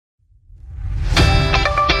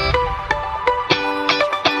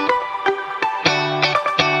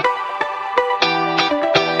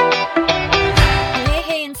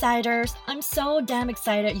so damn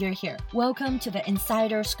excited you're here. Welcome to the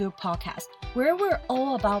Insider Scoop podcast, where we're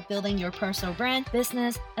all about building your personal brand,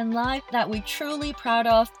 business, and life that we truly proud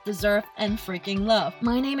of, deserve, and freaking love.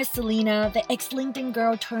 My name is Selena, the ex-LinkedIn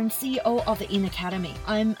girl turned CEO of the In Academy.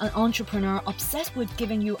 I'm an entrepreneur obsessed with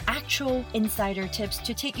giving you actual insider tips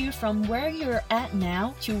to take you from where you're at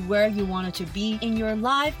now to where you wanted to be in your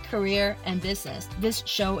life, career, and business. This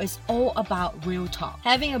show is all about real talk,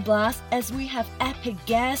 having a blast as we have epic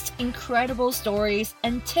guests, incredible stories,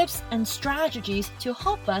 and tips and strategies to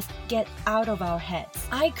help us get out of our heads.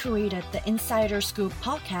 I created the Insider Scoop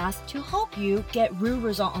podcast to help you get real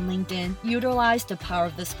results on LinkedIn, utilize the power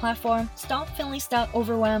of this platform, stop feeling stuck,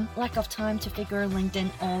 overwhelmed, lack of time to figure LinkedIn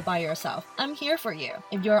all by yourself. I'm here for you.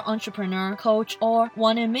 If you're an entrepreneur, coach, or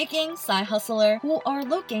one-in-making side hustler who are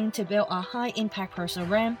looking to build a high-impact personal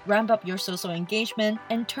brand, ramp up your social engagement,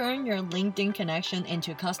 and turn your LinkedIn connection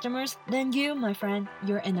into customers, then you, my friend,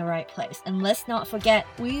 you're in the right place. And let's not forget,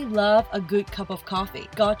 we love a good cup of coffee.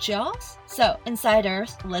 Got yours? So,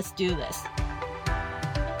 insiders, let's do this.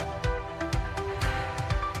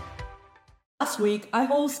 Last week, I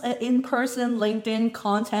hosted an in-person LinkedIn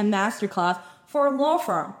content masterclass for a law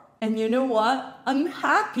firm. And you know what? I'm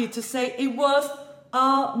happy to say it was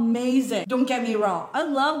amazing. Don't get me wrong. I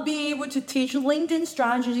love being able to teach LinkedIn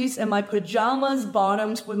strategies in my pajamas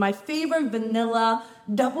bottoms with my favorite vanilla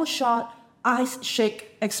double shot ice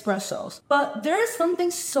shake espressos. But there is something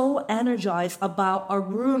so energized about a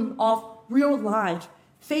room of real life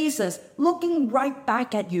faces looking right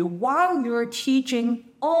back at you while you're teaching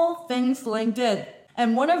all things LinkedIn.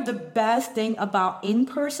 And one of the best things about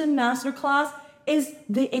in-person masterclass is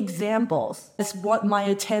the examples. It's what my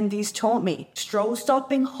attendees told me.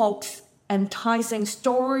 Show-stopping hooks, enticing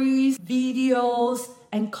stories, videos,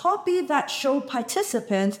 and copy that show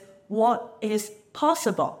participants what is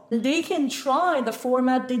possible. They can try the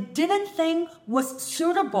format they didn't think was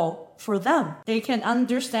suitable for them. They can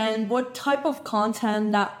understand what type of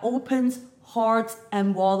content that opens hearts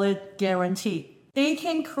and wallet guarantee. They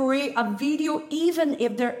can create a video even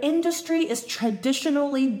if their industry is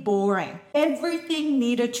traditionally boring. Everything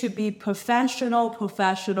needed to be professional.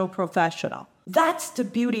 That's the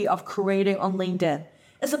beauty of creating on LinkedIn.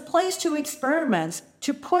 It's a place to experiment,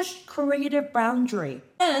 to push creative boundary,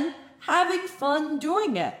 and having fun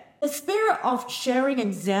doing it. In the spirit of sharing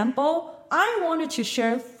example, I wanted to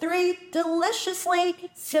share 3 deliciously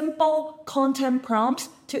simple content prompts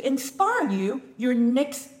to inspire you your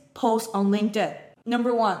next post on LinkedIn.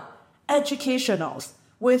 Number 1, educationals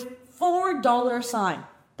with $4 sign.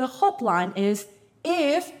 The hook line is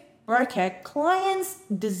if bracket client's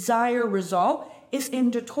desired result is in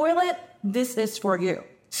the toilet, this is for you.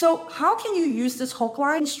 So how can you use this hook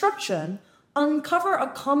line instruction? Uncover a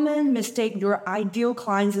common mistake your ideal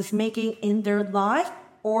clients is making in their life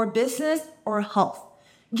or business or health.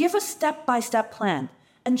 Give a step-by-step plan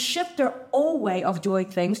and shift their old way of doing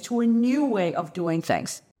things to a new way of doing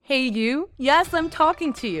things. Hey you, yes, I'm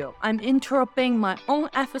talking to you. I'm interrupting my own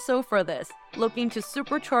episode for this. Looking to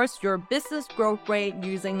supercharge your business growth rate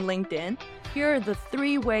using LinkedIn? Here are the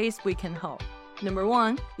 3 ways we can help. Number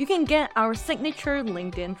 1, you can get our signature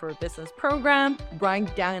LinkedIn for Business program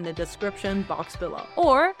right down in the description box below.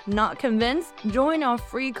 Or, not convinced? Join our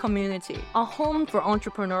free community, a home for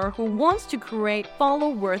entrepreneurs who wants to create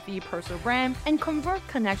follow-worthy personal brand and convert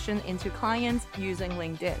connection into clients using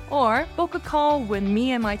LinkedIn. Or, book a call with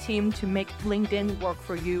me and my team to make LinkedIn work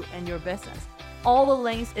for you and your business. All the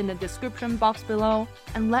links in the description box below,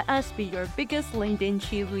 and let us be your biggest LinkedIn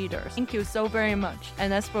cheerleaders. Thank you so very much.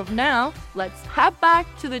 And as for now, let's head back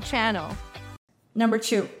to the channel. Number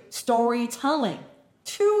 2, storytelling.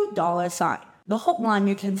 $2 sign. The hook line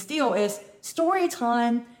you can steal is story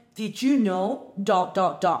time. Did you know ...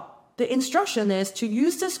 The instruction is to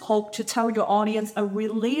use this hook to tell your audience a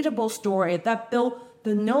relatable story that builds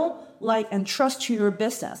the know, like, and trust to your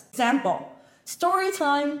business. Example. Story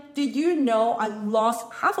time. Did you know I lost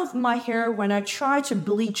half of my hair when I tried to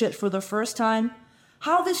bleach it for the first time?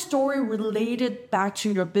 How this story related back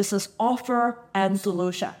to your business offer and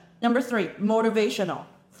solution. Number 3, motivational.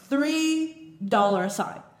 $3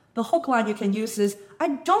 sign. The hook line you can use is,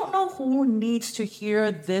 I don't know who needs to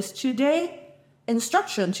hear this today.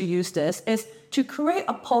 Instruction to use this is to create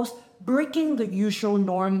a post breaking the usual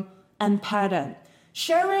norm and pattern.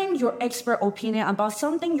 Sharing your expert opinion about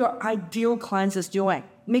something your ideal client is doing.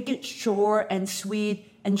 Make it short and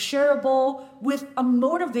sweet and shareable with a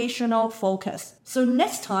motivational focus. So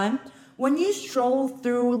next time, when you stroll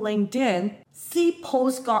through LinkedIn, see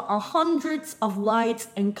posts got hundreds of likes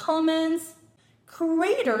and comments.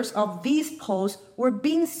 Creators of these posts were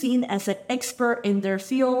being seen as an expert in their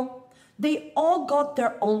field. They all got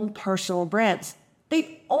their own personal brands.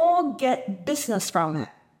 They all get business from it.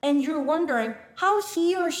 And you're wondering how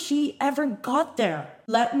he or she ever got there.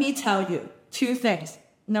 Let me tell you 2 things.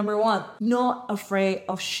 Number 1, not afraid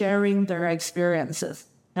of sharing their experiences.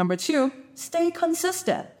 Number 2, stay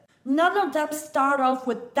consistent. None of them start off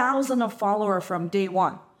with thousands of followers from day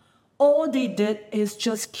one. All they did is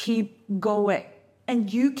just keep going.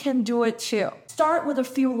 And you can do it too. Start with a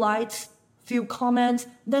few likes, few comments,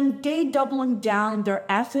 then they doubling down their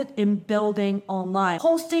effort in building online,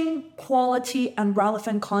 posting quality and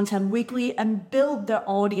relevant content weekly and build their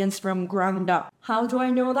audience from ground up. How do I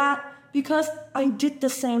know that? Because I did the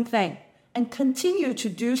same thing and continue to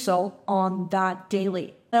do so on that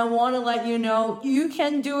daily. And I want to let you know you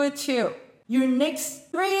can do it too. Your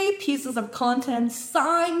next 3 pieces of content,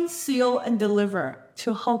 sign, seal, and deliver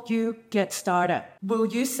to help you get started. Will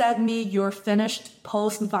you send me your finished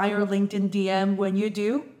post via LinkedIn DM when you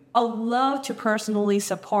do? I'd love to personally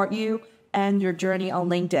support you and your journey on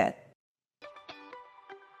LinkedIn.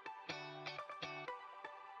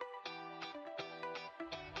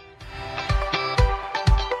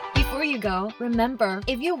 Before you go, remember,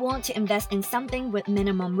 if you want to invest in something with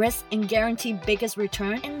minimum risk and guarantee biggest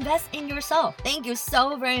return, invest in yourself. Thank you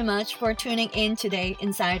so very much for tuning in today,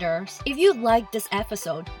 Insiders. If you liked this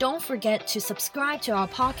episode, don't forget to subscribe to our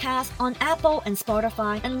podcast on Apple and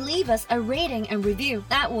Spotify and leave us a rating and review.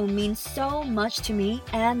 That will mean so much to me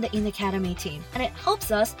and the InAcademy team, and it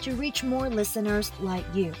helps us to reach more listeners like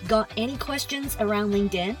you. Got any questions around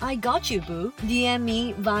LinkedIn? I got you, boo. DM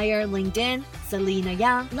me via LinkedIn, Selena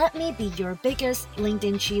Yang. Let me be your biggest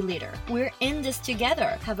LinkedIn cheerleader. We're in this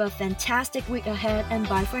together. Have a fantastic week ahead and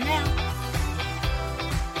bye for now.